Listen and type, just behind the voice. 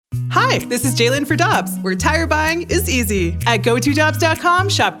Hi, this is Jalen for Dobbs, where tire buying is easy. At GoToDobbs.com,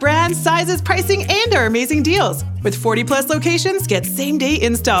 shop brands, sizes, pricing, and our amazing deals. With 40-plus locations, get same-day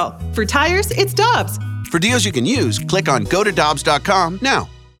install. For tires, it's Dobbs. For deals you can use, click on GoToDobbs.com now.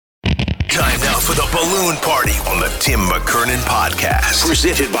 Time now for the Balloon Party on the Tim McKernan Podcast.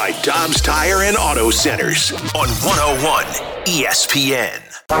 Presented by Dobbs Tire and Auto Centers on 101 ESPN.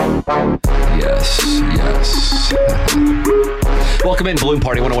 Yes. Welcome in, Balloon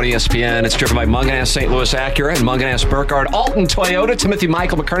Party 101 ESPN. It's driven by Munganess St. Louis Acura and Munganess Burkhardt Alton Toyota, Timothy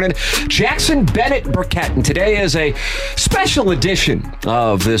Michael McKernan, Jackson Bennett Burkett. And today is a special edition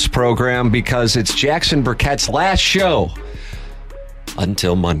of this program because it's Jackson Burkett's last show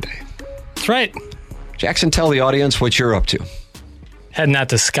until Monday. That's right. Jackson, tell the audience what you're up to. Heading out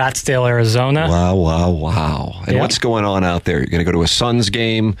to Scottsdale, Arizona. Wow. And what's going on out there? You're going to go to a Suns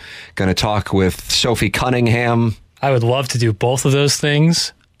game, going to talk with Sophie Cunningham. I would love to do both of those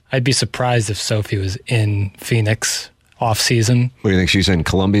things. I'd be surprised if Sophie was in Phoenix off-season. What do you think? She's in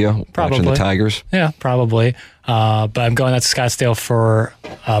Columbia watching the Tigers? Yeah, probably. But I'm going out to Scottsdale for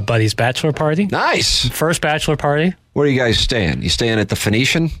a buddy's bachelor party. Nice. First bachelor party. Where are you guys staying? You staying at the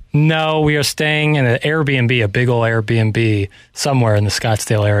Phoenician? No, we are staying in an Airbnb, a big old Airbnb somewhere in the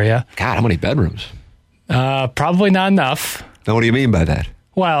Scottsdale area. God, how many bedrooms? Probably not enough. Now, what do you mean by that?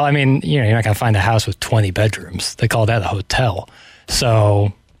 Well, I mean, you're not going to find a house with 20 bedrooms. They call that a hotel.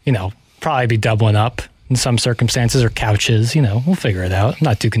 So, probably be doubling up in some circumstances, or couches. We'll figure it out. I'm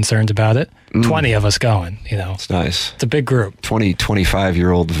not too concerned about it. 20 of us going, It's nice. It's a big group. 20,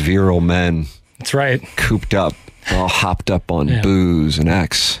 25-year-old virile men. That's right. Cooped up, all hopped up on booze and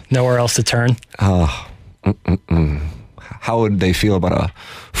X. Nowhere else to turn. How would they feel about a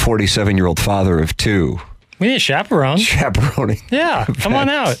 47-year-old father of two? We need a chaperone. Chaperoning. Yeah, come on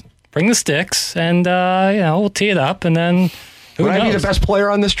out. Bring the sticks, and we'll tee it up, and then who knows? Would I be the best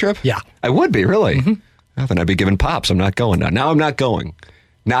player on this trip? Yeah. I would be, really. Mm-hmm. Well, then I'd be giving pops. I'm not going now. Now I'm not going.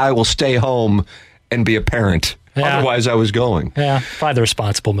 Now I will stay home and be a parent. Yeah. Otherwise, I was going. Yeah, probably the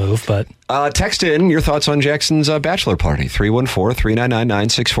responsible move, but... text in your thoughts on Jackson's bachelor party.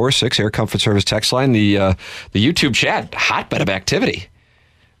 314-399-9646, Air Comfort Service text line. The YouTube chat, hotbed of activity.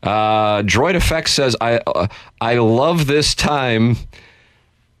 Droid Effect says, I love this time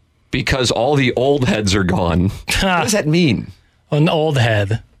because all the old heads are gone. What does that mean? An old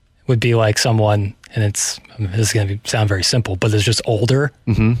head would be like someone, and this is going to sound very simple, but it's just older.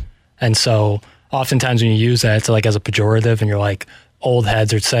 Mm-hmm. And so oftentimes when you use that, it's like as a pejorative, and you're like, old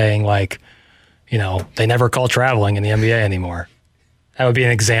heads are saying like, they never call traveling in the NBA anymore. That would be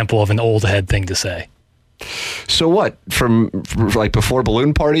an example of an old head thing to say. So what? From like before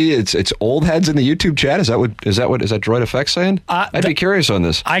Balloon Party, it's old heads in the YouTube chat. Is that Droid Effect saying? I'd be curious on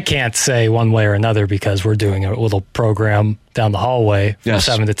this. I can't say one way or another because we're doing a little program down the hallway from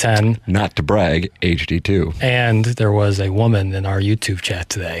 7 to 10. Not to brag, HD2. And there was a woman in our YouTube chat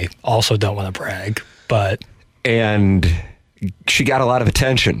today. Also don't want to brag, but... And she got a lot of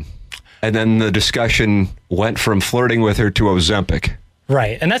attention. And then the discussion went from flirting with her to Ozempic.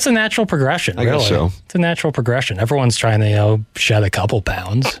 Right. And that's a natural progression, really. I guess so. It's a natural progression. Everyone's trying to, shed a couple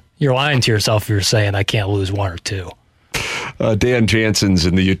pounds. You're lying to yourself if you're saying, I can't lose 1 or 2. Dan Jansen's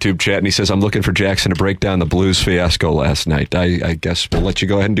in the YouTube chat, and he says, I'm looking for Jackson to break down the Blues fiasco last night. I guess we'll let you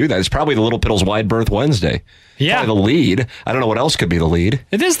go ahead and do that. It's probably the Little Piddles Wide Berth Wednesday. Yeah. Probably the lead. I don't know what else could be the lead.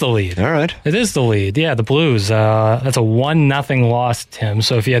 It is the lead. All right. It is the lead. Yeah, the Blues. That's a 1-0 loss, Tim.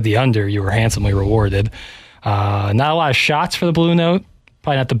 So if you had the under, you were handsomely rewarded. Not a lot of shots for the Blue Note.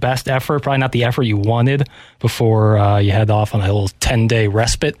 Probably not the best effort, probably not the effort you wanted before you head off on a little 10-day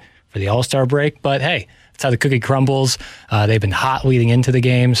respite for the All-Star break. But hey, that's how the cookie crumbles. They've been hot leading into the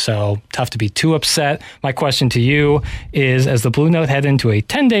game, so tough to be too upset. My question to you is, as the Blue Note head into a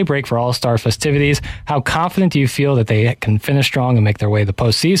 10-day break for All-Star festivities, how confident do you feel that they can finish strong and make their way to the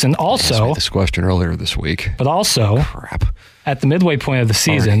postseason? Also, I asked me this question earlier this week. But also, at the midway point of the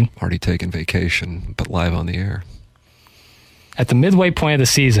season... Already taking vacation, but live on the air. At the midway point of the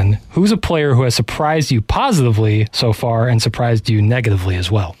season, who's a player who has surprised you positively so far and surprised you negatively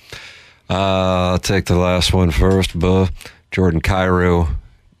as well? I'll take the last one first. Jordan Kyrou.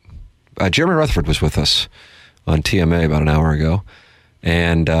 Jeremy Rutherford was with us on TMA about an hour ago.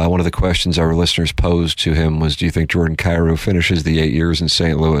 And one of the questions our listeners posed to him was, do you think Jordan Kyrou finishes the 8 years in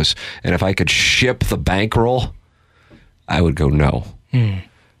St. Louis? And if I could ship the bankroll, I would go no.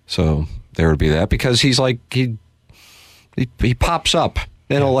 So there would be that, because he's like, he pops up,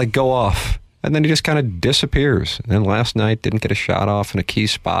 then he'll like go off, and then he just kind of disappears. And then last night didn't get a shot off in a key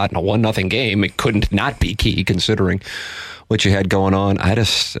spot in a 1-0 game. It couldn't not be key considering what you had going on.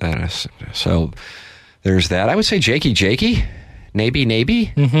 So there's that. I would say Jakey,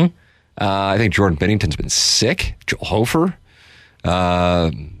 Naby. I think Jordan Bennington's been sick. Joel Hofer.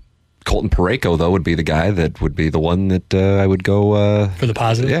 Colton Parayko, though, would be the guy that would be the one that I would go... for the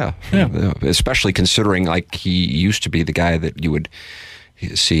positive? Yeah. Especially considering like he used to be the guy that you would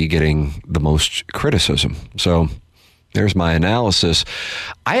see getting the most criticism. So there's my analysis.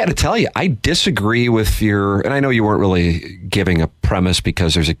 I had to tell you, I disagree with your... And I know you weren't really giving a premise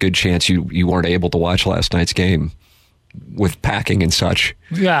because there's a good chance you weren't able to watch last night's game with packing and such.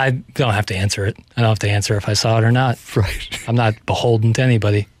 Yeah, I don't have to answer it. I don't have to answer if I saw it or not. Right. I'm not beholden to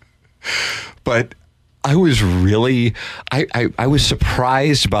anybody. But I was really, I was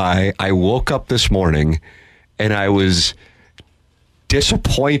surprised by, I woke up this morning and I was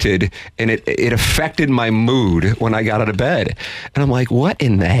disappointed, and it affected my mood when I got out of bed. And I'm like, what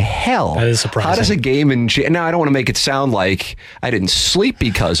in the hell? That is surprising. How does a game now I don't want to make it sound like I didn't sleep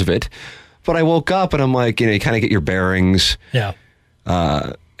because of it, but I woke up and I'm like, you kind of get your bearings. Yeah.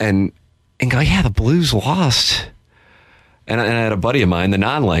 And go, yeah, the Blues lost. And I had a buddy of mine, the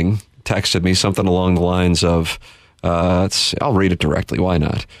non-ling, texted me something along the lines of, I'll read it directly, why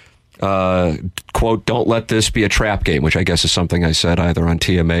not? Quote, don't let this be a trap game, which I guess is something I said either on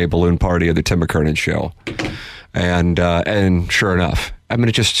TMA, Balloon Party, or the Tim McKernan show. And sure enough, I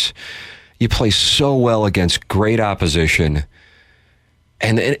mean, you play so well against great opposition.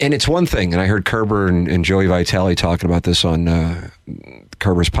 And it's one thing, and I heard Kerber and Joey Vitale talking about this on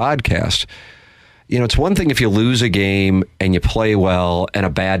Kerber's podcast. It's one thing if you lose a game and you play well and a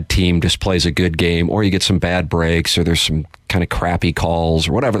bad team just plays a good game, or you get some bad breaks, or there's some kind of crappy calls,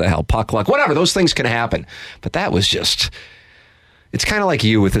 or whatever the hell, puck luck, whatever, those things can happen. But that was just, it's kind of like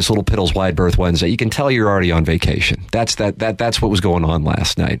you with this little Piddles Wide Berth Wednesday. You can tell you're already on vacation. That's what was going on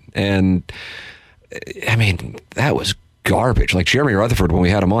last night. And I mean, that was garbage. Like Jeremy Rutherford, when we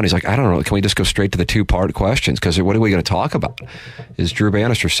had him on, he's like, I don't know, can we just go straight to the 2-part questions? Because what are we going to talk about? As Drew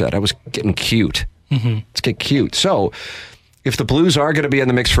Bannister said, I was getting cute. Mm-hmm. Let's get cute. So if the Blues are going to be in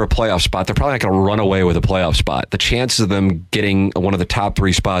the mix for a playoff spot, they're probably not going to run away with a playoff spot. The chances of them getting one of the top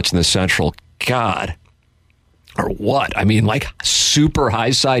 3 spots in the Central, God, or what? I mean, like super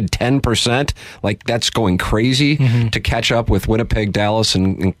high side 10%. Like that's going crazy to catch up with Winnipeg, Dallas,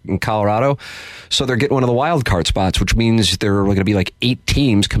 and Colorado. So they're getting one of the wild card spots, which means there are going to be like 8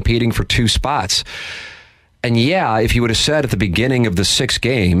 teams competing for 2 spots. And yeah, if you would have said at the beginning of the 6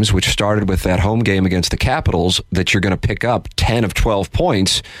 games, which started with that home game against the Capitals, that you're going to pick up 10 of 12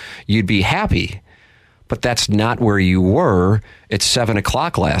 points, you'd be happy. But that's not where you were at 7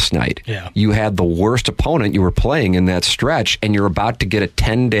 o'clock last night. Yeah. You had the worst opponent you were playing in that stretch, and you're about to get a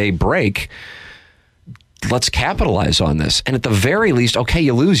 10-day break. Let's capitalize on this. And at the very least, okay,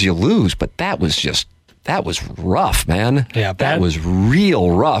 you lose, but that was rough, man. Yeah, that was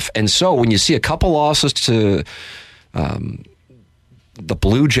real rough. And so when you see a couple losses to the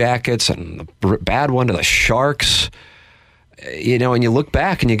Blue Jackets and the bad one to the Sharks, and you look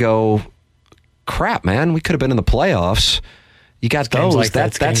back and you go, crap, man, we could have been in the playoffs. You got those.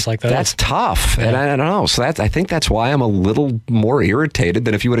 That's tough. Yeah. And I don't know. So I think that's why I'm a little more irritated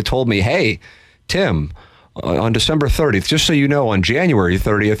than if you would have told me, hey, Tim, on December 30th, just so you know, on January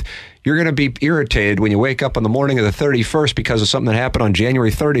 30th, you're going to be irritated when you wake up on the morning of the 31st because of something that happened on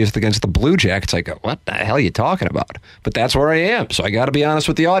January 30th against the Blue Jackets. I go, what the hell are you talking about? But that's where I am. So I got to be honest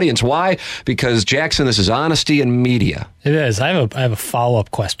with the audience. Why? Because, Jackson, this is honesty in media. It is. I have a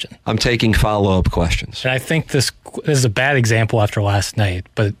follow-up question. I'm taking follow-up questions. And I think this is a bad example after last night,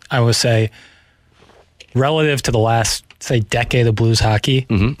 but I would say relative to the last, say, decade of Blues hockey,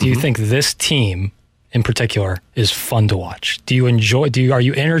 do you think this team in particular is fun to watch? Are you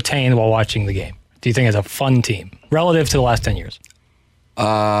entertained while watching the game? Do you think it's a fun team relative to the last 10 years?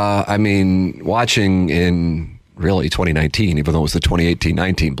 I mean, watching in really 2019, even though it was the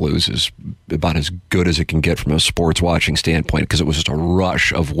 2018-19 Blues, is about as good as it can get from a sports watching standpoint, because it was just a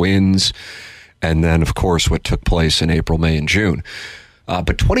rush of wins. And then, of course, what took place in April, May, and June.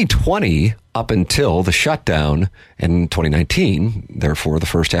 But 2020, up until the shutdown, and 2019, therefore the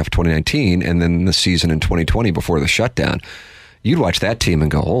first half of 2019, and then the season in 2020 before the shutdown, you'd watch that team and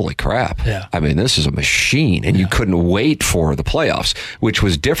go, holy crap. Yeah. I mean, this is a machine. And you couldn't wait for the playoffs, which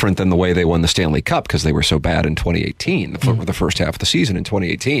was different than the way they won the Stanley Cup because they were so bad in 2018, the first half of the season in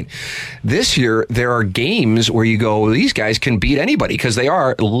 2018. This year, there are games where you go, these guys can beat anybody because they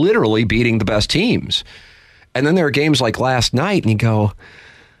are literally beating the best teams. And then there are games like last night, and you go,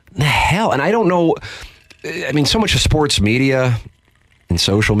 the hell? And I don't know. I mean, so much of sports media and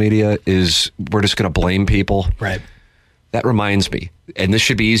social media is we're just going to blame people. Right. That reminds me, and this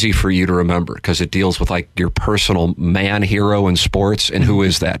should be easy for you to remember because it deals with like your personal man hero in sports. And who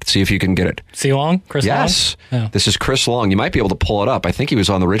is that? See if you can get it. C. Long? Chris Long? Yes. Yeah. This is Chris Long. You might be able to pull it up. I think he was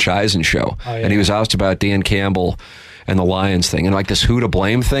on the Rich Eisen show. Oh, yeah. And he was asked about Dan Campbell and the Lions thing and like this who to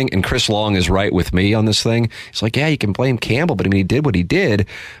blame thing. And Chris Long is right with me on this thing. He's like, yeah, you can blame Campbell, but I mean, he did what he did.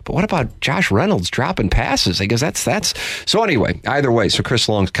 But what about Josh Reynolds dropping passes? I guess that's so anyway, either way. So Chris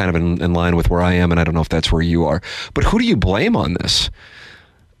Long's kind of in line with where I am. And I don't know if that's where you are, but who do you blame on this?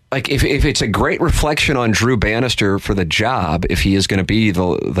 Like if it's a great reflection on Drew Bannister for the job, if he is going to be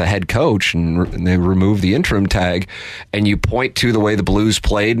the head coach and they remove the interim tag, and you point to the way the Blues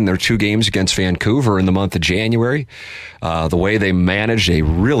played in their 2 games against Vancouver in the month of January, the way they managed a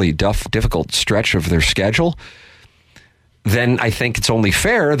really difficult stretch of their schedule, then I think it's only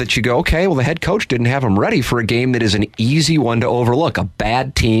fair that you go, okay, well, the head coach didn't have him ready for a game that is an easy one to overlook, a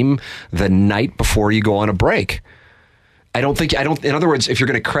bad team the night before you go on a break. In other words, if you're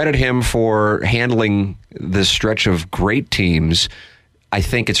going to credit him for handling this stretch of great teams, I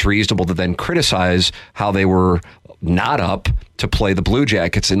think it's reasonable to then criticize how they were not up to play the Blue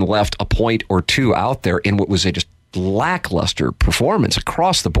Jackets and left a point or two out there in what was a just lackluster performance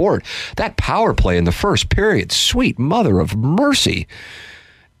across the board. That power play in the first period, sweet mother of mercy.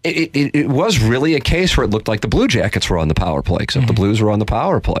 It was really a case where it looked like the Blue Jackets were on the power play, except the Blues were on the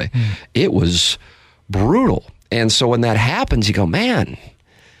power play. It was brutal. And so when that happens, you go, man,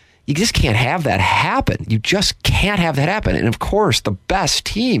 you just can't have that happen. You just can't have that happen. And of course, the best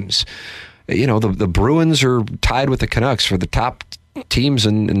teams, the Bruins are tied with the Canucks for the top teams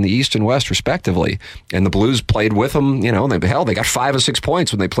in the East and West, respectively. And the Blues played with them, they got 5 or 6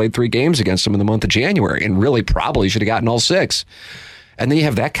 points when they played 3 games against them in the month of January and really probably should have gotten all 6. And then you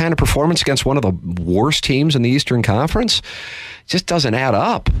have that kind of performance against one of the worst teams in the Eastern Conference. It just doesn't add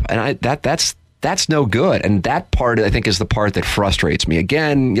up. And that's no good. And that part, I think, is the part that frustrates me.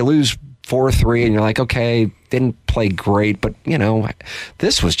 Again, you lose 4-3 and you're like, okay, didn't play great, but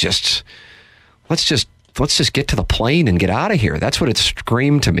this was just, let's just get to the plane and get out of here. That's what it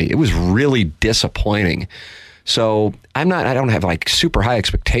screamed to me. It was really disappointing. So I don't have like super high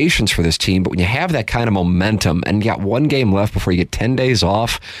expectations for this team, but when you have that kind of momentum and you got 1 game left before you get 10 days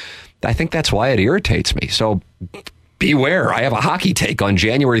off, I think that's why it irritates me. So beware. I have a hockey take on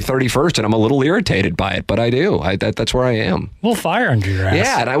January 31st, and I'm a little irritated by it, but I do. That's where I am. A little fire under your ass.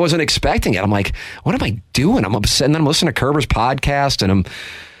 Yeah, and I wasn't expecting it. I'm like, what am I doing? I'm upset, and then I'm listening to Kerber's podcast, and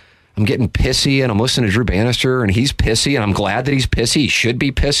I'm getting pissy, and I'm listening to Drew Bannister, and he's pissy, and I'm glad that he's pissy. He should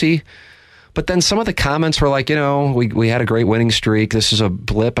be pissy. But then some of the comments were like, we had a great winning streak. This is a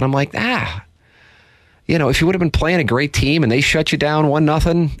blip. And I'm like, if you would have been playing a great team and they shut you down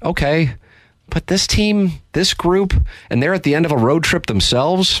 1-0, okay. But this team, this group, and they're at the end of a road trip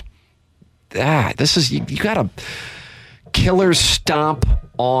themselves. This is, you got a killer's stomp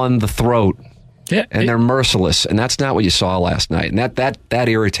on the throat. Yeah, and they're merciless, and that's not what you saw last night. And that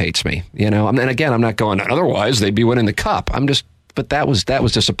irritates me. And again, I'm not going, otherwise they'd be winning the cup. But that was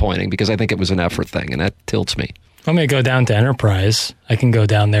disappointing because I think it was an effort thing, and that tilts me. I'm going to go down to Enterprise. I can go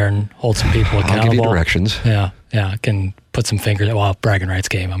down there and hold some people accountable. I'll give you directions. Yeah. I can put some fingers. Well, bragging rights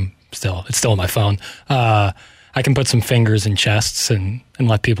game. It's still on my phone. I can put some fingers in chests and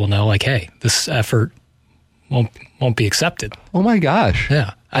let people know, like, hey, this effort won't be accepted. Oh my gosh.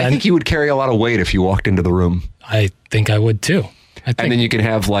 Yeah. I think you would carry a lot of weight if you walked into the room. I think I would too. And then you can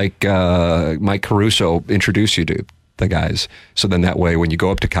have like Mike Caruso introduce you to the guys. So then that way, when you go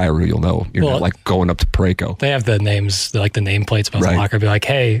up to Cairo, you'll know you're not like going up to Parayko. They have the names, like the nameplates about the locker. I'll be like,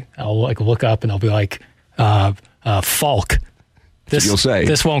 hey, I'll like look up and I'll be like, Falk. This you'll say.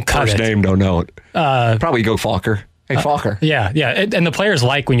 This won't cut First it. name, don't know it. Probably go Falker. Hey, Falker. Yeah. And the players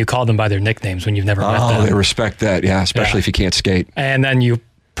like when you call them by their nicknames when you've never met them. Oh, they respect that. Yeah, especially if you can't skate. And then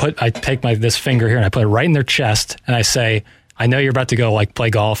I take this finger here and I put it right in their chest and I say, I know you're about to go like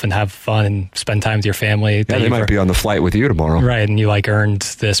play golf and have fun and spend time with your family. Yeah, they might be on the flight with you tomorrow. Right, and you like earned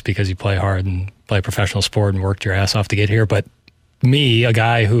this because you play hard and play a professional sport and worked your ass off to get here. But me, a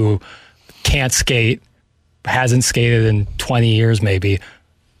guy who can't skate, hasn't skated in 20 years maybe,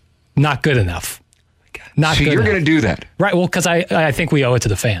 not good enough. Not so good you're enough. going to do that? Right, well, because I think we owe it to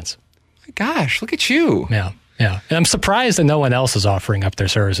the fans. My gosh, look at you. Yeah. And I'm surprised that no one else is offering up their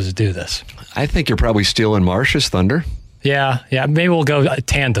services to do this. I think you're probably stealing Marsh's thunder. Yeah. Maybe we'll go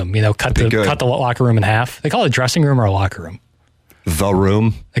tandem. Cut the locker room in half. They call it a dressing room or a locker room. The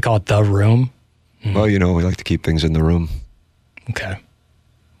room. They call it the room. Well, we like to keep things in the room. Okay.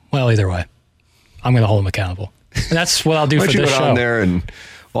 Well, either way, I'm going to hold them accountable, and that's what I'll do for this show. Why don't you go on there and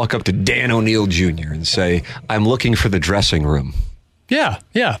walk up to Dan O'Neill Jr. and say, "I'm looking for the dressing room." Yeah.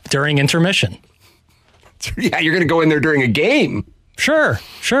 During intermission. Yeah, you're going to go in there during a game. Sure.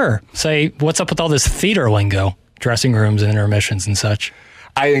 Say, what's up with all this theater lingo? Dressing rooms and intermissions and such.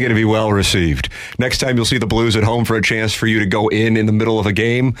 I think it'll be well received. Next time you'll see the Blues at home for a chance for you to go in the middle of a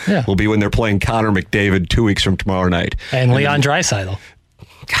game will be when they're playing Connor McDavid 2 weeks from tomorrow night. And Leon Draisaitl.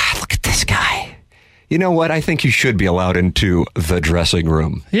 God, look at this guy. You know what? I think you should be allowed into the dressing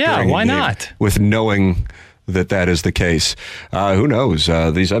room. Yeah, why not? With knowing that is the case. Who knows?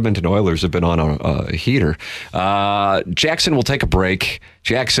 These Edmonton Oilers have been on a heater. Jackson will take a break.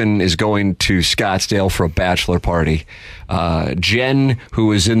 Jackson is going to Scottsdale for a bachelor party. Jen,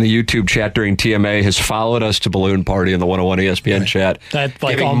 who is in the YouTube chat during TMA, has followed us to Balloon Party in the 101 ESPN chat,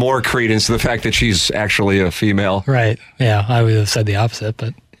 giving more credence to the fact that she's actually a female. Right. Yeah, I would have said the opposite,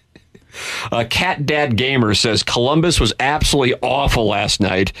 but... Cat Dad Gamer says Columbus was absolutely awful last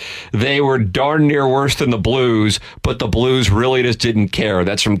night. They were darn near worse than the Blues, but the Blues really just didn't care.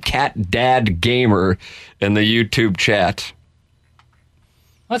 That's from Cat Dad Gamer in the YouTube chat.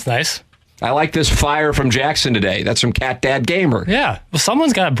 That's nice. I like this fire from Jackson today. That's from Cat Dad Gamer. Yeah. Well,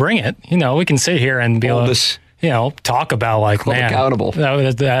 someone's got to bring it. We can sit here and be able to, talk about accountable.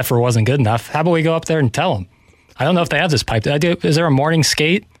 The effort wasn't good enough. How about we go up there and tell them? I don't know if they have this pipe. Is there a morning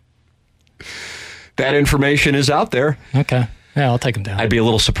skate? That information is out there. Okay. Yeah, I'll take them down. I'd be a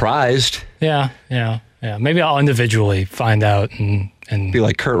little surprised. Yeah. Maybe I'll individually find out and be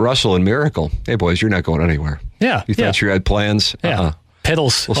like Kurt Russell in Miracle. Hey, boys, you're not going anywhere. Yeah. You thought you had plans? Yeah.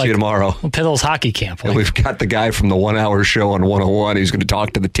 Piddles. We'll see you tomorrow. Piddles hockey camp. And we've got the guy from the 1 hour show on 101. He's going to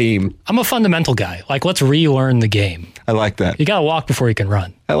talk to the team. I'm a fundamental guy. Let's relearn the game. I like that. You got to walk before you can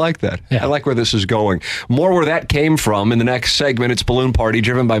run. I like that. Yeah. I like where this is going. More where that came from in the next segment. It's Balloon Party,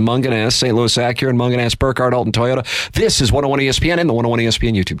 driven by Munganass, St. Louis Acura, and Munganass, Burkhardt, Alton Toyota. This is 101 ESPN and the 101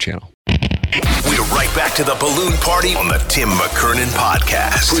 ESPN YouTube channel. We're right back to the Balloon Party on the Tim McKernan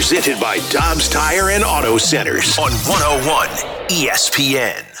Podcast. Presented by Dobbs Tire and Auto Centers on 101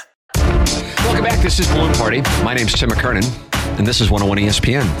 ESPN. Welcome back. This is Balloon Party. My name's Tim McKernan, and this is 101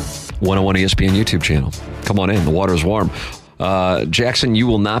 ESPN, 101 ESPN YouTube channel. Come on in. The water's warm. Jackson, you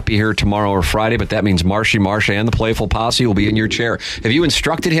will not be here tomorrow or Friday, but that means Marshy and the Playful Posse will be in your chair. Have you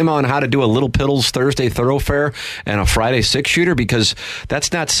instructed him on how to do a Little Piddles Thursday thoroughfare and a Friday six-shooter? Because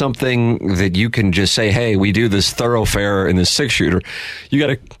that's not something that you can just say, hey, we do this thoroughfare and this six-shooter.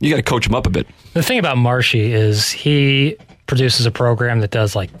 You gotta coach him up a bit. The thing about Marshy is he produces a program that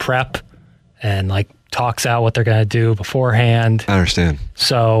does prep and talks out what they're going to do beforehand. I understand.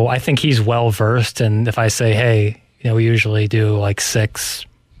 So I think he's well-versed, and if I say, hey, we usually do 6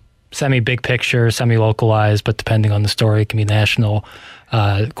 semi-big picture, semi-localized, but depending on the story, it can be national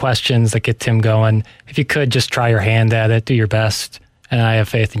questions that get Tim going. If you could just try your hand at it, do your best, and I have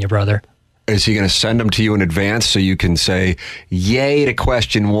faith in your brother. Is he going to send them to you in advance so you can say, yay to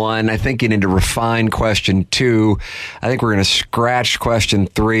question 1? I think you need to refine question 2. I think we're going to scratch question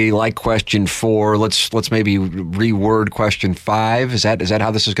 3, like question 4. Let's maybe reword question 5. Is that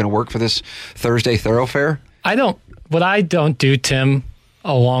how this is going to work for this Thursday thoroughfare? What I don't do, Tim,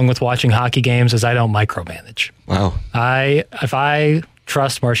 along with watching hockey games, is I don't micromanage. Wow. If I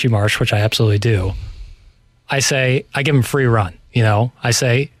trust Marshy Marsh, which I absolutely do, I give him free run. I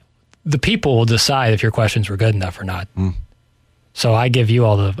say, the people will decide if your questions were good enough or not. So I give you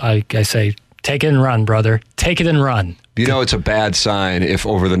I say, take it and run, brother. Take it and run. It's a bad sign if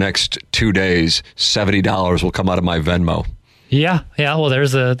over the next 2 days, $70 will come out of my Venmo. Yeah. Well,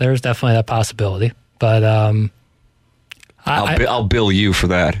 there's definitely that possibility, but I'll bill you for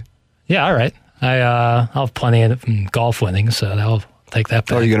that. Yeah, all right. I'll have plenty of golf winnings, so I'll take that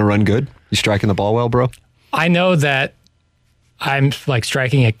back. Are you going to run good? You striking the ball well, bro? I know that I'm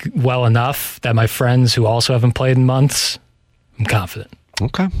striking it well enough that my friends who also haven't played in months, I'm confident.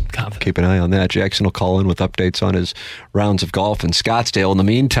 Okay. Keep an eye on that. Jackson will call in with updates on his rounds of golf in Scottsdale. In the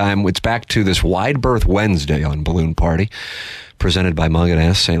meantime, it's back to this Wide Berth Wednesday on Balloon Party, presented by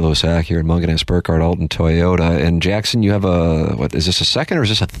Munganass, St. Louis Acura, and Munganass, Burkhardt, Alton Toyota. And Jackson, you have is this a second or is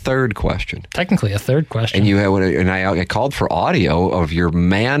this a third question? Technically a third question. And I called for audio of your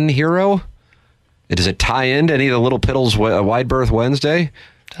man hero. Does it tie into any of the Little Piddles Wide Berth Wednesday?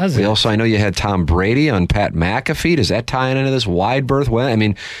 I know you had Tom Brady on Pat McAfee. Does that tie into this Wide Berth Wednesday? I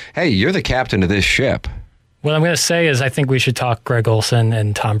mean, hey, you're the captain of this ship. What I'm going to say is I think we should talk Greg Olson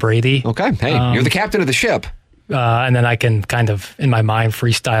and Tom Brady. Okay. Hey, you're the captain of the ship. And then I can kind of, in my mind,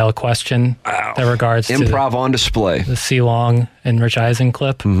 freestyle a question that regards improv on display. The C. Long and Rich Eisen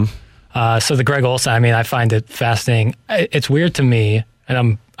clip. Mm-hmm. So the Greg Olson, I find it fascinating. It's weird to me,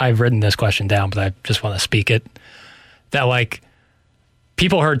 and I've written this question down, but I just want to speak it, that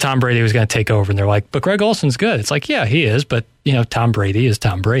people heard Tom Brady was going to take over, and they're like, but Greg Olson's good. It's like, yeah, he is, but Tom Brady is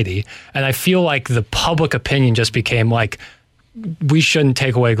Tom Brady. And I feel like the public opinion just became like, we shouldn't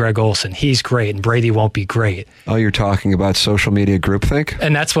take away Greg Olson. He's great, and Brady won't be great. Oh, you're talking about social media groupthink?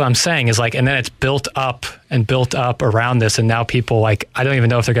 And that's what I'm saying is like, and then it's built up around this, and now people like, I don't even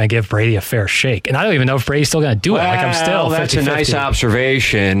know if they're going to give Brady a fair shake, and I don't even know if Brady's still going to do it. Like, I'm still 50-50. That's a nice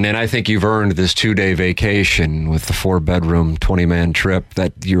observation, and I think you've earned this 2-day vacation with the 4-bedroom, 20-man trip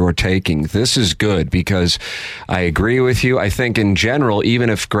that you're taking. This is good because I agree with you. I think in general, even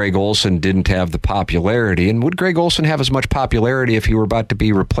if Greg Olson didn't have the popularity, and would Greg Olson have as much popularity if he were about to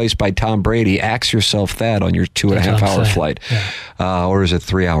be replaced by Tom Brady? Ask yourself that on your 2.5 hour flight. Yeah. Or is it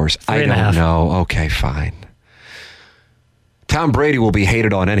 3 hours? I don't know. Okay, fine. Tom Brady will be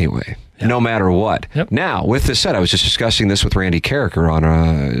hated on anyway, no matter what. Yep. Now, with this said, I was just discussing this with Randy Carricker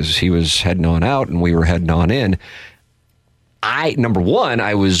as he was heading on out and we were heading on in. Number one,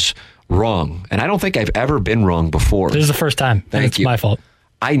 I was wrong. And I don't think I've ever been wrong before. This is the first time. Thank you. It's my fault.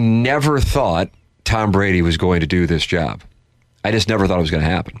 I never thought Tom Brady was going to do this job. I just never thought it was going to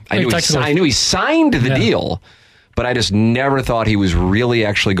happen. I knew he signed the deal, but I just never thought he was really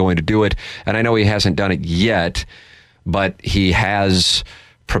actually going to do it. And I know he hasn't done it yet, but he has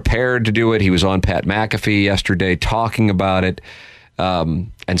prepared to do it. He was on Pat McAfee yesterday talking about it.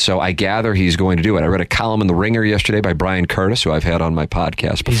 And so I gather he's going to do it. I read a column in The Ringer yesterday by Brian Curtis, who I've had on my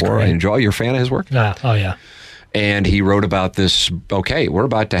podcast before. I enjoy. You're a fan of his work? Oh, yeah. And he wrote about this, okay, we're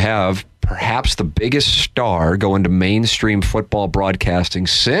about to have perhaps the biggest star go into mainstream football broadcasting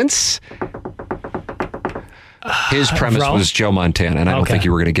since his premise was Joe Montana, and I don't think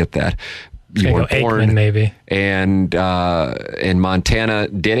you were going to get that. You were born, Aikman, maybe. And Montana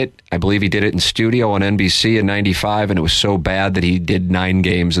did it. I believe he did it in studio on NBC in 95, and it was so bad that he did 9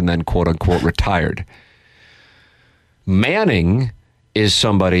 games and then, quote-unquote, retired. Manning is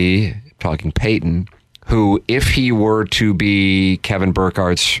somebody, talking Peyton, who, if he were to be Kevin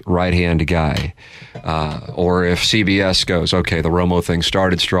Burkhardt's right-hand guy, or if CBS goes, okay, the Romo thing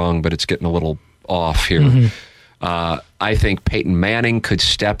started strong, but it's getting a little off here, I think Peyton Manning could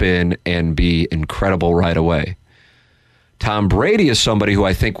step in and be incredible right away. Tom Brady is somebody who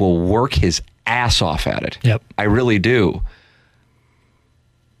I think will work his ass off at it. Yep. I really do.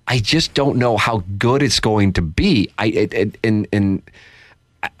 I just don't know how good it's going to be.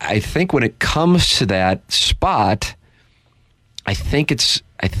 I think when it comes to that spot, I think,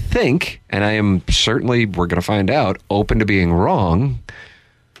 and I am certainly, we're going to find out, open to being wrong.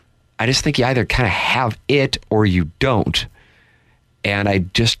 I just think you either kind of have it or you don't. And I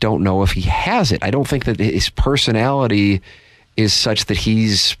just don't know if he has it. I don't think that his personality is such that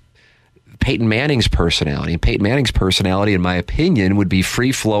he's Peyton Manning's personality. And Peyton Manning's personality, in my opinion, would be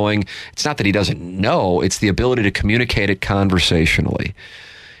free-flowing. It's not that he doesn't know. It's the ability to communicate it conversationally.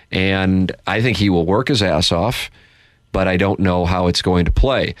 And I think he will work his ass off, but I don't know how it's going to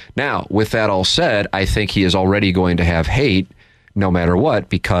play. Now, with that all said, I think he is already going to have hate no matter what,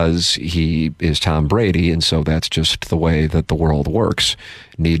 because he is Tom Brady, and so that's just the way that the world works.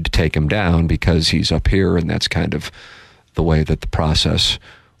 Need to take him down because he's up here, and that's kind of the way that the process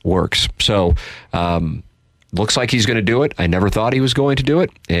works. So, looks like he's going to do it. I never thought he was going to do it,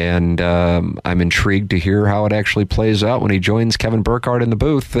 and I'm intrigued to hear how it actually plays out when he joins Kevin Burkhardt in the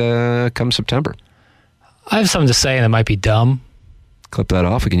booth come September. I have something to say, and it might be dumb. Clip that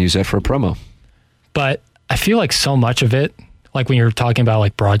off. We can use that for a promo. But I feel like so much of it, like when you're talking about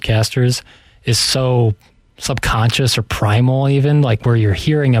like broadcasters, is so subconscious or primal even, like where you're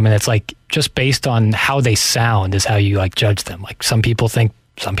hearing them and it's like just based on how they sound is how you like judge them. Like some people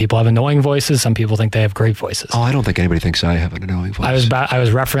have annoying voices, some people think they have great voices. Oh, I don't think anybody thinks I have an annoying voice.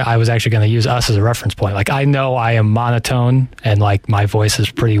 I was actually going to use us as a reference point. Like I know I am monotone and like my voice is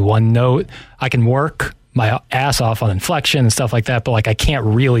pretty one note. I can work my ass off on inflection and stuff like that, but like I can't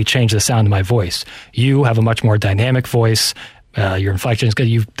really change the sound of my voice. You have a much more dynamic voice. Your inflection is good.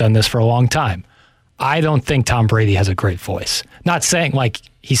 You've done this for a long time. I don't think Tom Brady has a great voice. Not saying like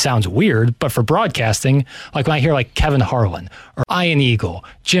he sounds weird, but for broadcasting, like when I hear like Kevin Harlan or Ian Eagle,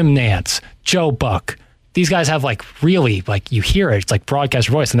 Jim Nantz, Joe Buck, these guys have like really, like you hear it, it's like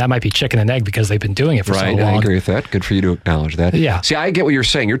broadcaster voice, and that might be chicken and egg because they've been doing it for so long. Right, I agree with that. Good for you to acknowledge that. Yeah. See, I get what you're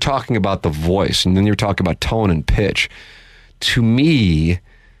saying. You're talking about the voice, and then you're talking about tone and pitch. To me,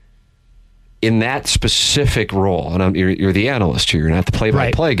 in that specific role, and you're the analyst here, you're not the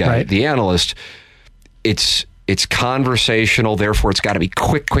play-by-play guy. Right. The analyst, it's conversational, therefore it's got to be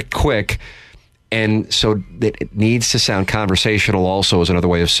quick. And so that it needs to sound conversational also is another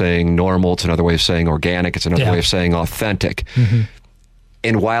way of saying normal. It's another way of saying organic. It's another way of saying authentic. Mm-hmm.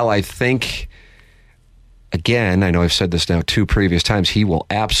 And while I think again, I know I've said this now 2 previous times, he will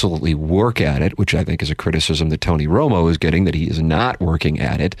absolutely work at it, which I think is a criticism that Tony Romo is getting, that he is not working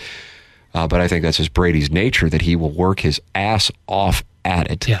at it. But I think that's just Brady's nature, that he will work his ass off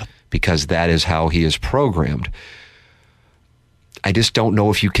at it because that is how he is programmed. I just don't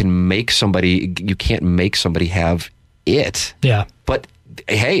know if you can't make somebody have it. Yeah. But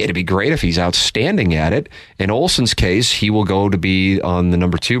hey, it'd be great if he's outstanding at it. In Olsen's case, he will go to be on the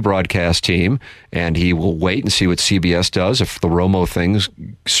number 2 broadcast team, and he will wait and see what CBS does. If the Romo thing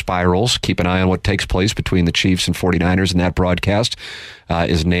spirals, keep an eye on what takes place between the Chiefs and 49ers in that broadcast.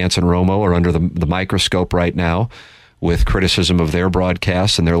 Is Nance and Romo are under the microscope right now with criticism of their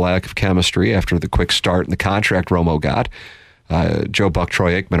broadcasts and their lack of chemistry after the quick start and the contract Romo got. Joe Buck,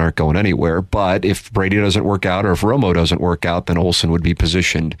 Troy Aikman aren't going anywhere. But if Brady doesn't work out or if Romo doesn't work out, then Olsen would be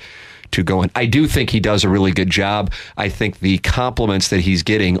positioned to go in. I do think he does a really good job. I think the compliments that he's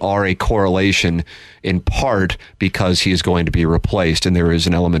getting are a correlation in part because he is going to be replaced, and there is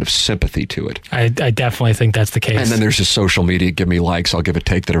an element of sympathy to it. I definitely think that's the case. And then there's just social media, give me likes, I'll give a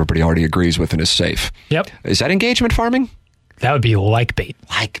take that everybody already agrees with and is safe. Yep. Is that engagement farming? That would be like bait.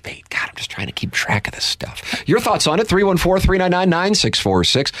 Like bait. God, I'm just trying to keep track of this stuff. Your thoughts on it,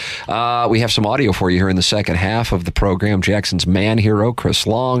 314-399-9646. We have some audio for you here in the second half of the program. Jackson's man hero, Chris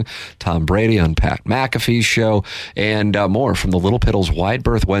Long, Tom Brady on Pat McAfee's show, and more from the Little Piddles Wide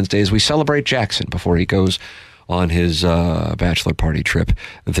Berth Wednesdays. We celebrate Jackson before he goes on his bachelor party trip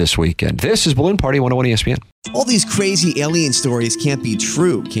this weekend. This is Balloon Party 101 ESPN. All these crazy alien stories can't be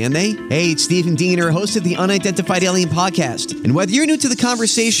true, can they? Hey, it's Stephen Diener, host of the Unidentified Alien Podcast. And whether you're new to the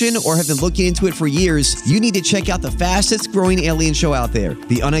conversation or have been looking into it for years, you need to check out the fastest growing alien show out there,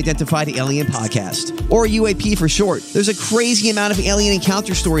 the Unidentified Alien Podcast, or UAP for short. There's a crazy amount of alien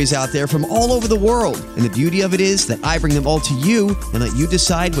encounter stories out there from all over the world. And the beauty of it is that I bring them all to you and let you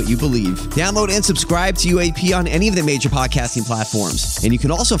decide what you believe. Download and subscribe to UAP on any of the major podcasting platforms. And you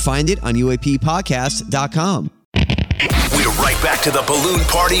can also find it on UAPpodcast.com. We're right back to the Balloon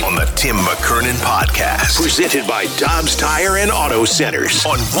Party on the Tim McKernan Podcast. Presented by Dobbs Tire and Auto Centers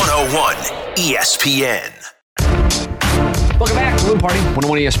on 101 ESPN. Welcome back to Balloon Party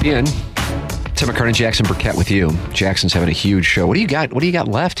 101 ESPN. Tim McKernan, Jackson Burkett with you. Jackson's having a huge show. What do you got? What do you got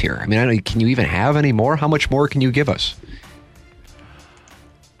left here? I mean, can you even have any more? How much more can you give us?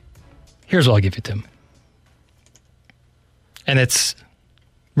 Here's what I'll give you, Tim. And it's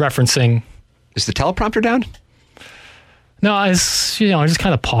referencing... Is the teleprompter down? No, I'm just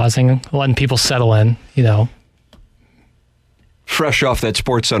kind of pausing, letting people settle in, Fresh off that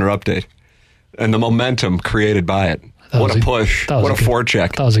SportsCenter update and the momentum created by it. What a push. What a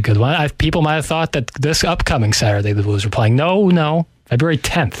forecheck. That was a good one. People might have thought that this upcoming Saturday the Blues were playing. No. February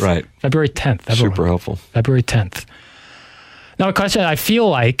 10th. Right. February 10th. Everyone. Super helpful. February 10th. Now, a question I feel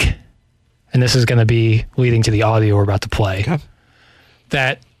like, and this is going to be leading to the audio we're about to play,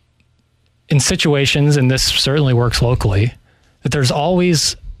 that in situations, and this certainly works locally, that there's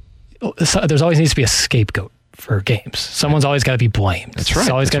always needs to be a scapegoat for games. Someone's always got to be blamed. That's right.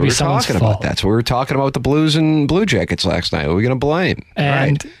 It's always got to be someone's fault. That's what we were talking about with the Blues and Blue Jackets last night. Who are we going to blame?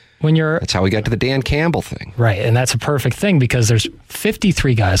 And that's how we got to the Dan Campbell thing. Right, and that's a perfect thing because there's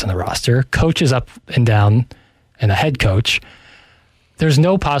 53 guys on the roster, coaches up and down, and a head coach. There's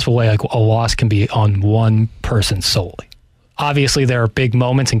no possible way a loss can be on one person solely. Obviously, there are big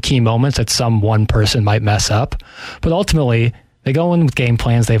moments and key moments that some one person might mess up, but ultimately, they go in with game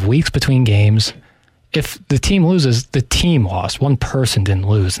plans. They have weeks between games. If the team loses, the team lost. One person didn't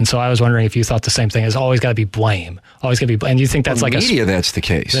lose. And so I was wondering if you thought the same thing. There's always got to be blame. Always got to be, and you think that's media, that's the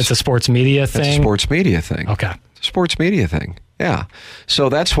case. That's a sports media thing? That's a sports media thing. Okay. It's a sports media thing. Yeah. So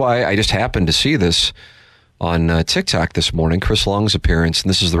that's why I just happened to see this on TikTok this morning, Chris Long's appearance, and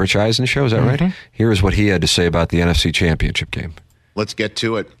this is the Rich Eisen show, is that right? Here's what he had to say about the NFC Championship game. Let's get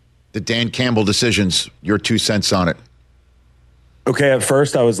to it. The Dan Campbell decisions, your 2 cents on it. Okay, at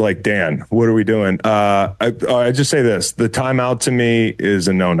first I was like, Dan, what are we doing? I just say this. The timeout to me is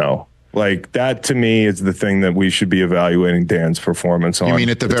a no-no. Like, that to me is the thing that we should be evaluating Dan's performance on. You mean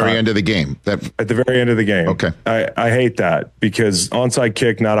at the very end of the game? At the very end of the game. Okay. I hate that because onside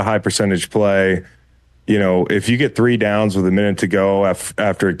kick, not a high percentage play. If you get 3 downs with a minute to go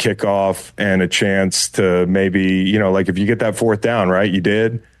after a kickoff and a chance to maybe, like if you get that 4th down, right? You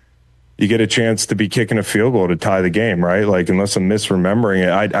get a chance to be kicking a field goal to tie the game, right? Like, unless I'm misremembering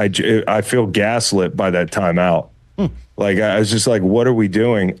it, I feel gaslit by that timeout. Like, I was just like, what are we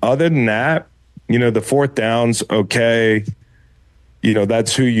doing? Other than that, the 4th down's okay.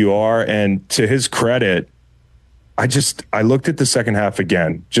 That's who you are. And to his credit, I looked at the second half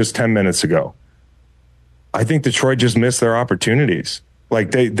again, just 10 minutes ago. I think Detroit just missed their opportunities.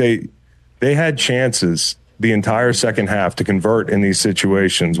 Like they had chances the entire second half to convert in these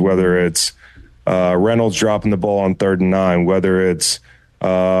situations, whether it's Reynolds dropping the ball on 3rd and 9, whether it's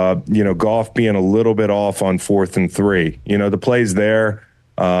Goff being a little bit off on 4th and 3. The plays there.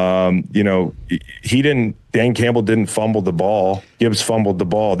 Dan Campbell didn't fumble the ball. Gibbs fumbled the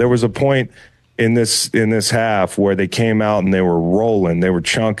ball. There was a point in this half where they came out and they were rolling. They were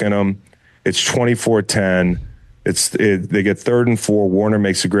chunking them. It's 24-10. They get 3rd and 4. Warner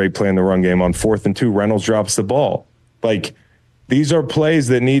makes a great play in the run game. On 4th and 2, Reynolds drops the ball. Like, these are plays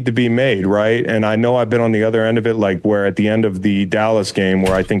that need to be made, right? And I know I've been on the other end of it, like where at the end of the Dallas game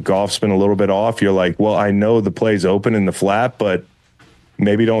where I think Goff's been a little bit off, you're like, well, I know the play's open in the flat, but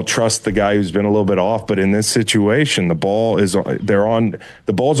maybe don't trust the guy who's been a little bit off. But in this situation, the balls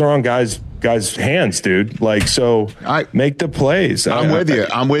are on guys' hands, dude. Like, so make the plays. I'm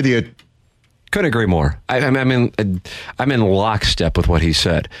with you. Couldn't agree more. I'm in lockstep with what he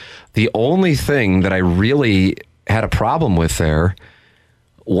said. The only thing that I really had a problem with there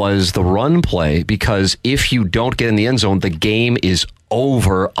was the run play, because if you don't get in the end zone, the game is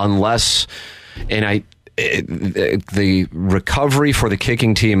over unless, the recovery for the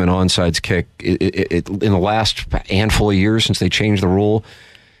kicking team and onside kick in the last handful of years since they changed the rule,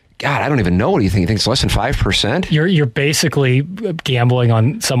 God, I don't even know. What do you think? You think it's less than 5%? You're basically gambling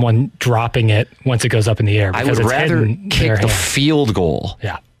on someone dropping it once it goes up in the air. I would rather kick the field goal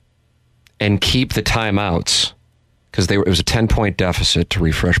and keep the timeouts, because it was a 10-point deficit, to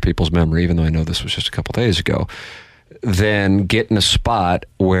refresh people's memory, even though I know this was just a couple days ago, than get in a spot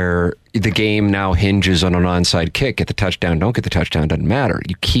where the game now hinges on an onside kick. Get the touchdown, don't get the touchdown, doesn't matter.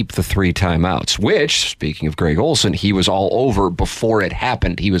 You keep the 3 timeouts, which, speaking of Greg Olsen, he was all over before it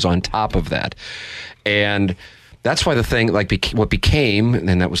happened. He was on top of that. And that's why the thing, what became,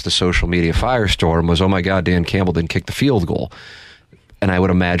 and that was the social media firestorm, was, oh my God, Dan Campbell didn't kick the field goal. And I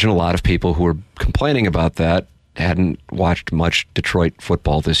would imagine a lot of people who were complaining about that hadn't watched much Detroit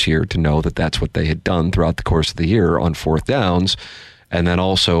football this year to know that that's what they had done throughout the course of the year on 4th downs, and then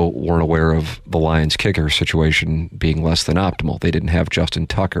also weren't aware of the Lions kicker situation being less than optimal. They didn't have Justin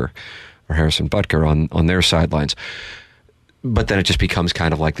Tucker or Harrison Butker on their sidelines. But then it just becomes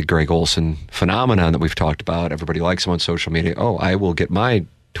kind of like the Greg Olsen phenomenon that we've talked about. Everybody likes him on social media. Oh, I will get my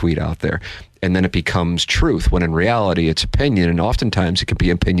tweet out there. And then it becomes truth, when in reality it's opinion, and oftentimes it can be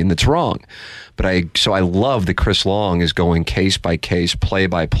opinion that's wrong. But I love that Chris Long is going case by case, play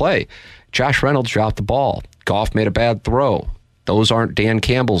by play. Josh Reynolds dropped the ball. Goff made a bad throw. Those aren't Dan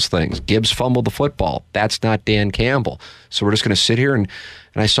Campbell's things. Gibbs fumbled the football. That's not Dan Campbell. So we're just going to sit here and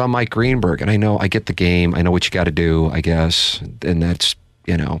I saw Mike Greenberg, and I get the game. I know what you got to do, I guess. And that's,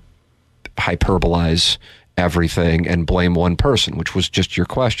 hyperbolize everything and blame one person, which was just your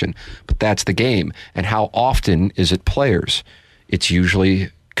question. But that's the game. And how often is it players? It's usually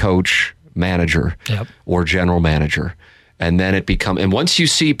coach, manager, or general manager. And then and once you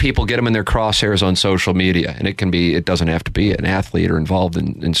see people get them in their crosshairs on social media, and it doesn't have to be an athlete or involved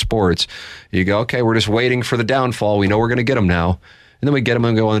in sports, you go, okay, we're just waiting for the downfall. We know we're going to get them now. And then we get them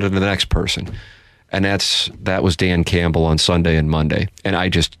and go on to the next person. And that was Dan Campbell on Sunday and Monday. And I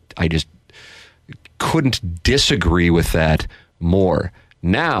just couldn't disagree with that more.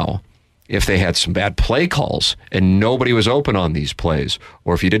 Now, if they had some bad play calls and nobody was open on these plays,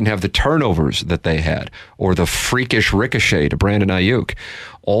 or if you didn't have the turnovers that they had, or the freakish ricochet to Brandon Ayuk,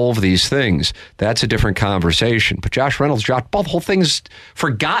 all of these things, that's a different conversation. But Josh Reynolds dropped ball. The whole thing's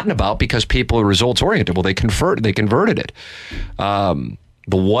forgotten about because people are results-oriented. Well, they converted it.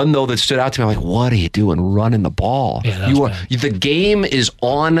 The one, though, that stood out to me, I'm like, what are you doing running the ball? The game is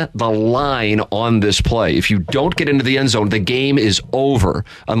on the line on this play. If you don't get into the end zone, the game is over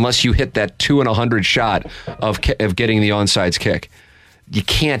unless you hit that 2 in 100 shot of getting the onside kick. You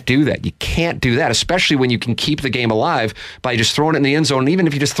can't do that. You can't do that, especially when you can keep the game alive by just throwing it in the end zone. And even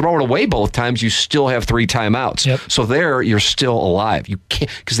if you just throw it away both times, you still have 3 timeouts. Yep. So there, you're still alive. You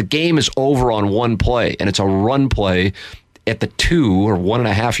can't, because the game is over on one play, and it's a run play at the 2 or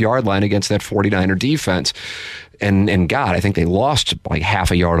 1.5 yard line against that 49er defense. And God, I think they lost like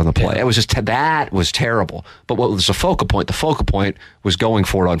half a yard on the play. It was that was terrible. But what was the focal point? The focal point was going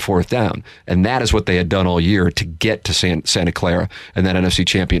for it on 4th down. And that is what they had done all year to get to Santa Clara in that NFC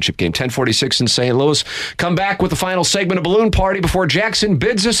Championship game. 10:46 in St. Louis. Come back with the final segment of Balloon Party before Jackson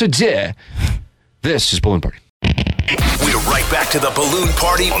bids us adieu. This is Balloon Party. We're right back to the Balloon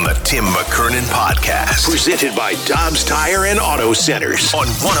Party on the Tim McKernan Podcast. Presented by Dobbs Tire and Auto Centers on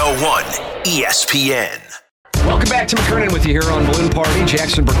 101 ESPN. Welcome back to McKernan with you here on Balloon Party.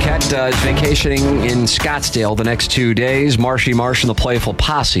 Jackson Burkett is vacationing in Scottsdale the next 2 days. Marshy Marsh and the Playful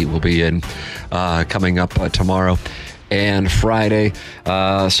Posse will be in coming up tomorrow and Friday.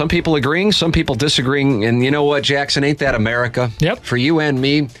 Some people agreeing, some people disagreeing. And you know what, Jackson? Ain't that America? Yep. For you and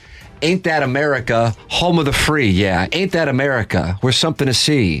me, ain't that America? Home of the free, yeah. Ain't that America? We're something to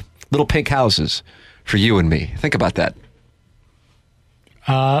see. Little pink houses for you and me. Think about that.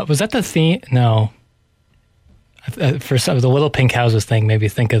 Was that the theme? No. For some of the Little Pink Houses thing, maybe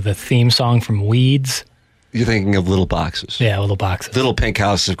think of the theme song from Weeds. You're thinking of Little Boxes. Yeah, Little Boxes. Little Pink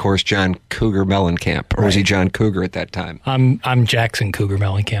House, of course, John Cougar Mellencamp. Or was he John Cougar at that time? I'm Jackson Cougar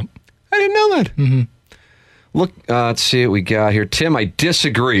Mellencamp. I didn't know that. Mm-hmm. Look, let's see what we got here. Tim, I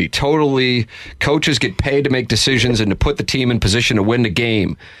disagree. Totally. Coaches get paid to make decisions and to put the team in position to win the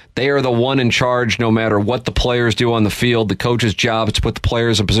game. They are the one in charge no matter what the players do on the field. The coach's job is to put the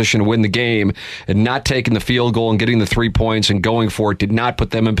players in position to win the game, and not taking the field goal and getting the 3 points and going for it did not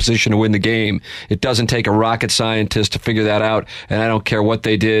put them in position to win the game. It doesn't take a rocket scientist to figure that out, and I don't care what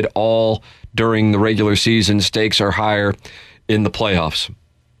they did all during the regular season. Stakes are higher in the playoffs.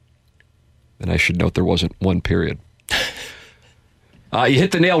 And I should note there wasn't one period. You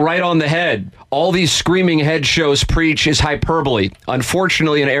hit the nail right on the head. All these screaming head shows preach is hyperbole.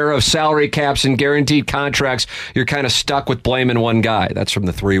 Unfortunately, in an era of salary caps and guaranteed contracts, you're kind of stuck with blaming one guy. That's from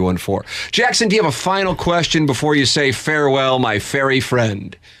the 314. Jackson, do you have a final question before you say farewell, my fairy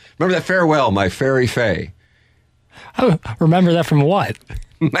friend? Remember that farewell, my fairy fae? Oh, remember that from what?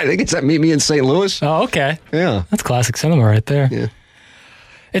 I think it's that Meet Me in St. Louis. Oh, okay. Yeah. That's classic cinema right there. Yeah.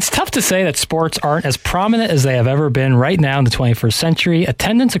 It's tough to say that sports aren't as prominent as they have ever been right now in the 21st century.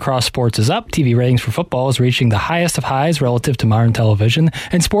 Attendance across sports is up. TV ratings for football is reaching the highest of highs relative to modern television,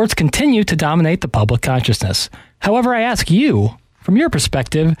 and sports continue to dominate the public consciousness. However, I ask you, from your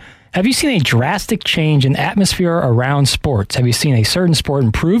perspective, have you seen a drastic change in atmosphere around sports? Have you seen a certain sport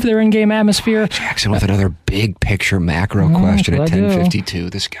improve their in-game atmosphere? Jackson with another big picture macro question at 10:52.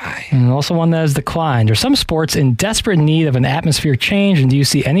 This guy. And also one that has declined. Are some sports in desperate need of an atmosphere change, and do you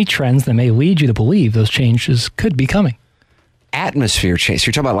see any trends that may lead you to believe those changes could be coming? Atmosphere change. So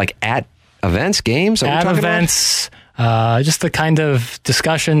you're talking about like at events, games? At events, just the kind of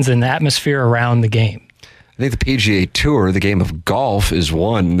discussions and atmosphere around the game. I think the PGA Tour, the game of golf, is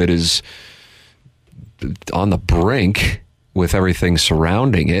one that is on the brink with everything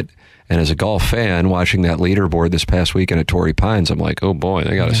surrounding it. And as a golf fan, watching that leaderboard this past weekend at Torrey Pines, I'm like, oh boy,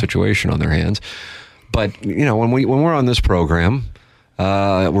 they got a situation on their hands. But you know, when we're on this program,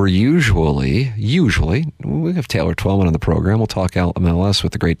 we're usually we have Taylor Twellman on the program. We'll talk MLS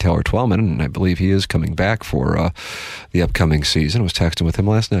with the great Taylor Twellman, and I believe he is coming back for the upcoming season. I was texting with him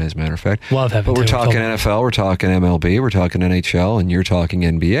last night, as a matter of fact. Love having. But we're Taylor talking Twellman. NFL, we're talking MLB, we're talking NHL, and you're talking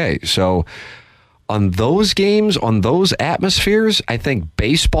NBA. So on those games, on those atmospheres, I think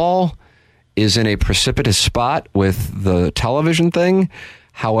baseball is in a precipitous spot with the television thing.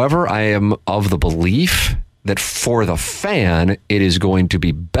 However, I am of the belief that for the fan, it is going to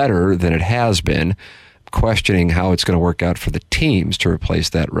be better than it has been. Questioning how it's going to work out for the teams to replace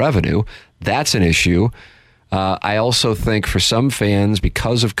that revenue. That's an issue. I also think for some fans,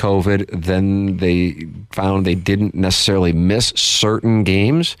 because of COVID, then they found they didn't necessarily miss certain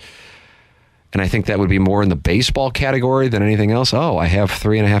games. And I think that would be more in the baseball category than anything else. Oh, I have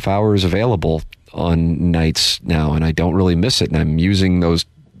 3.5 hours available on nights now, and I don't really miss it. And I'm using those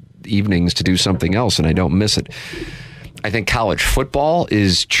evenings to do something else, and I don't miss it. I think college football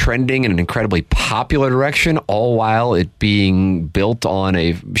is trending in an incredibly popular direction, all while it being built on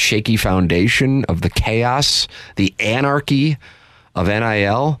a shaky foundation of the chaos, the anarchy of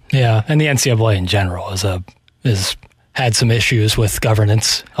NIL. Yeah, and the NCAA in general is had some issues with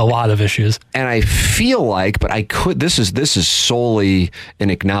governance, a lot of issues. And I feel like, but this is solely in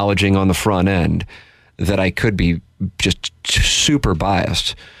acknowledging on the front end that I could be just super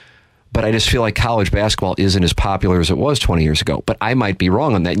biased. But I just feel like college basketball isn't as popular as it was 20 years ago. But I might be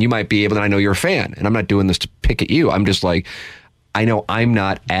wrong on that. And you might be able to, I know you're a fan. And I'm not doing this to pick at you. I'm just like, I know I'm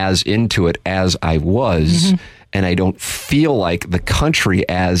not as into it as I was. Mm-hmm. And I don't feel like the country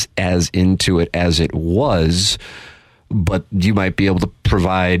as into it as it was. But you might be able to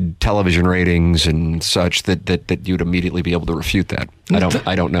provide television ratings and such that you'd immediately be able to refute that.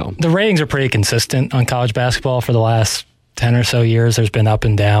 I don't know. The ratings are pretty consistent on college basketball for the last 10 or so years. There's been up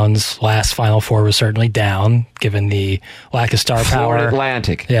and downs. Last Final Four was certainly down, given the lack of star power. Florida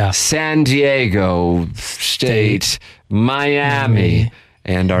Atlantic, yeah. San Diego State, Miami,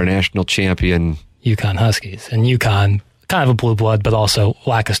 and our national champion, UConn Huskies. And UConn, kind of a blue blood, but also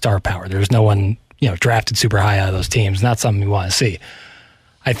lack of star power. There's no one, drafted super high out of those teams. Not something we want to see.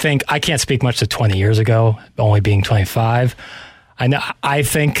 I think I can't speak much to 20 years ago, only being 25. I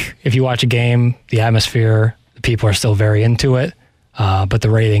think if you watch a game, the atmosphere, people are still very into it, but the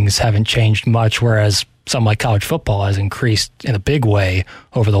ratings haven't changed much, whereas something like college football has increased in a big way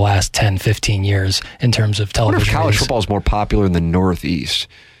over the last 10, 15 years in terms of television. I wonder if college ratings. football is more popular in the Northeast.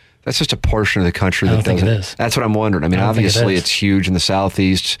 That's just a portion of the country that doesn't. I don't think it is. That's what I'm wondering. I mean, obviously it's huge in the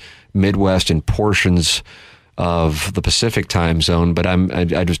Southeast, Midwest, and portions of the Pacific time zone, but I'm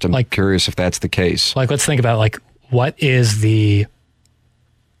curious if that's the case. Like, let's think about, like, what is the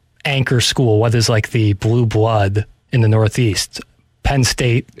anchor school? What is, like, the blue blood in the Northeast? Penn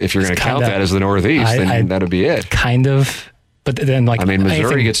State. If you're going to count that as the Northeast, then that'd be it. Kind of. But then, like, I mean,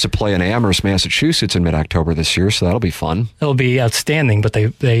 Missouri gets to play in Amherst, Massachusetts in mid-October this year, so that'll be fun. It'll be outstanding, but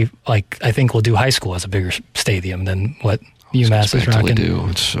they like, I think will do high school as a bigger stadium than what UMass is rocking. Do.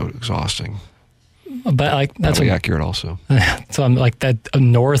 It's so exhausting. But, like, that's probably accurate also. So I'm like, that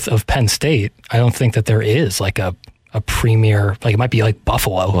north of Penn State, I don't think that there is like a premier, like, it might be like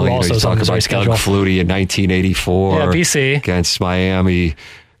Buffalo, who also is on the schedule. Doug Flutie in 1984. Yeah, BC. Against Miami.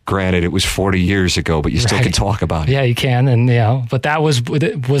 Granted, it was 40 years ago, but you still can talk about it. Yeah, you can. And, you know, but that was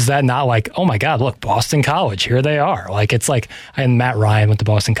that not like, oh my God, look, Boston College, here they are. Like, it's like, and Matt Ryan went to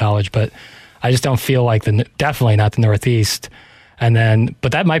Boston College, but I just don't feel like definitely not the Northeast. And then,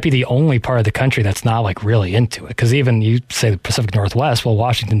 but that might be the only part of the country that's not like really into it. Because even you say the Pacific Northwest, well,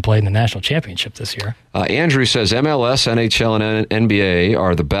 Washington played in the national championship this year. Andrew says MLS, NHL, and NBA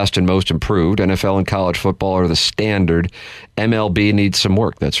are the best and most improved. NFL and college football are the standard. MLB needs some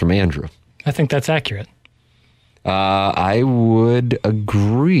work. That's from Andrew. I think that's accurate. I would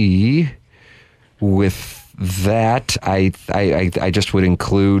agree with that. I just would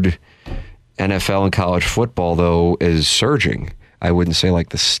include NFL and college football, though, as surging. I wouldn't say like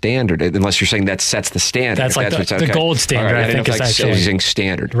the standard, unless you're saying that sets the standard. That's like the gold standard, right, I think, is actually using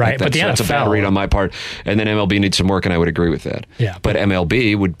standard. Right, but that's a bad read on my part. And then MLB needs some work, and I would agree with that. Yeah, but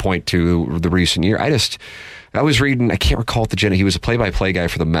MLB would point to the recent year. I was reading, I can't recall he was a play-by-play guy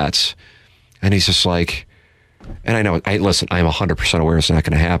for the Mets, and he's just like, and I know, listen, I'm 100% aware it's not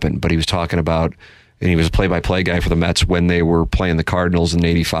going to happen, but he was talking about, and he was a play-by-play guy for the Mets when they were playing the Cardinals in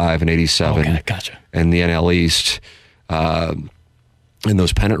 85 and 87. Okay, gotcha. And the NL East, in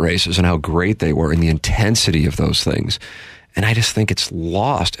those pennant races, and how great they were and the intensity of those things. And I just think it's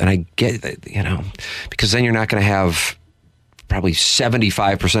lost. And I get that, you know, because then you're not going to have probably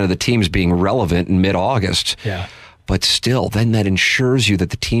 75% of the teams being relevant in mid-August. Yeah. But still, then that ensures you that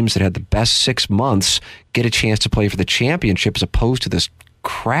the teams that had the best 6 months get a chance to play for the championship, as opposed to this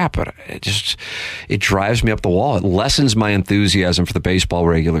crap. It drives me up the wall. It lessens my enthusiasm for the baseball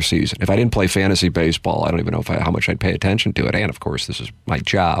regular season. If I didn't play fantasy baseball, I don't even know how much I'd pay attention to it. And of course, this is my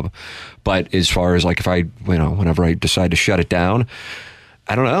job. But as far as like, if I, whenever I decide to shut it down,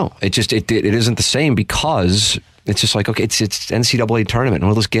 I don't know. It isn't the same, because it's just like, okay, it's NCAA tournament.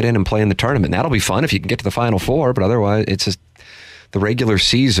 Well, let's get in and play in the tournament. That'll be fun if you can get to the Final Four. But otherwise, it's just the regular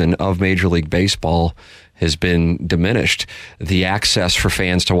season of Major League Baseball has been diminished. The access for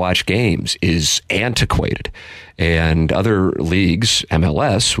fans to watch games is antiquated. And other leagues,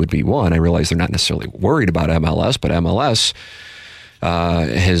 MLS would be one. I realize they're not necessarily worried about MLS, but MLS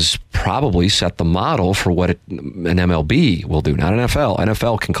has probably set the model for what an MLB will do, not NFL.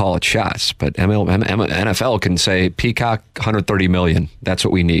 NFL can call it shots, but NFL can say, Peacock, $130 million. That's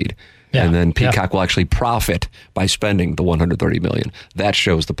what we need. Yeah, and then Peacock will actually profit by spending the $130 million. That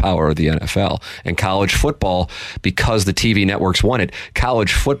shows the power of the NFL. And college football, because the TV networks won it,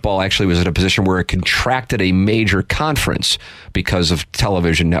 college football actually was in a position where it contracted a major conference because of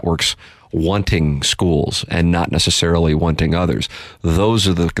television networks wanting schools and not necessarily wanting others. Those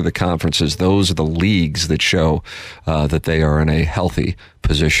are the conferences, those are the leagues that show that they are in a healthy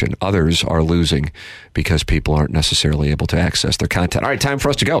position. Others are losing because people aren't necessarily able to access their content. All right, time for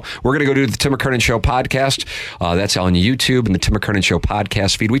us to go. We're going to go do the Tim McKernan Show podcast. That's on YouTube and the Tim McKernan Show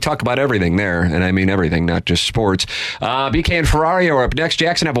podcast feed. We talk about everything there, and I mean everything, not just sports. BK and Ferrari are up next.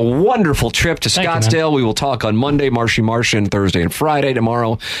 Jackson, have a wonderful trip to Scottsdale. We will talk on Monday, Marshy Martian, Thursday and Friday,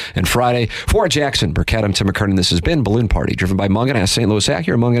 tomorrow and Friday. For Jackson, Burkett, I'm Tim McKernan. This has been Balloon Party, driven by Munganess St. Louis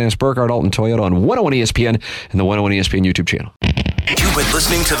Acura, Munganess Burkhardt Alton Toyota on 101 ESPN and the 101 ESPN YouTube channel. You've been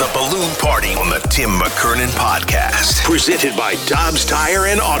listening to the Balloon Party on the Tim McKernan Podcast, presented by Dobbs Tire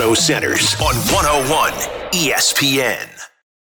and Auto Centers on 101 ESPN.